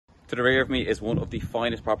To the rear of me is one of the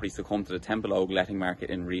finest properties to come to the Templeogue letting market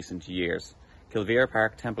in recent years. Kilvere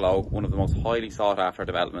Park, Templeogue, one of the most highly sought after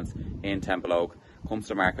developments in Templeogue, comes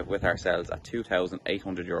to market with ourselves at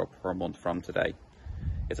 €2,800 per month from today.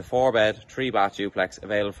 It's a 4-bed, 3-bath duplex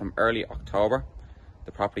available from early October.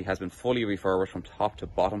 The property has been fully refurbished from top to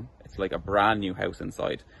bottom. It's like a brand new house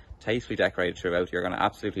inside. Tastefully decorated throughout. You're going to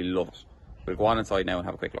absolutely love it. We'll go on inside now and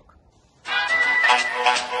have a quick look.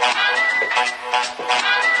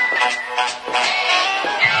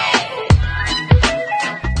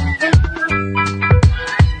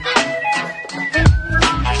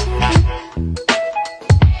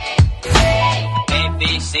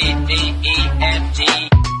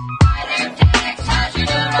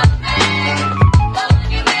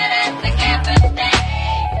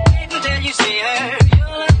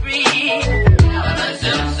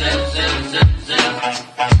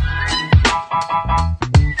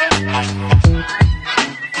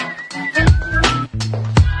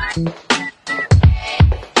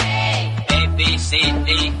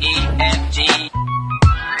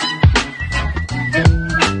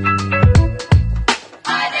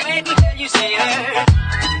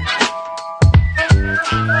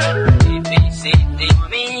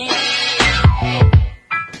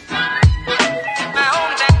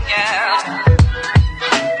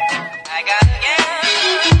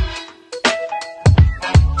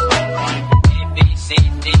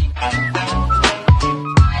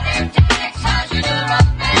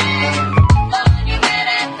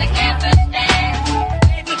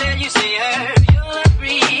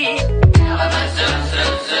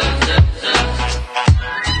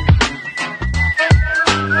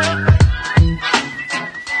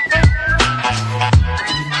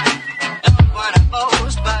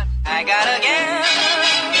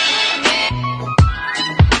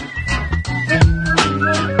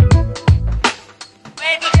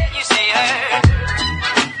 Wait till you see her.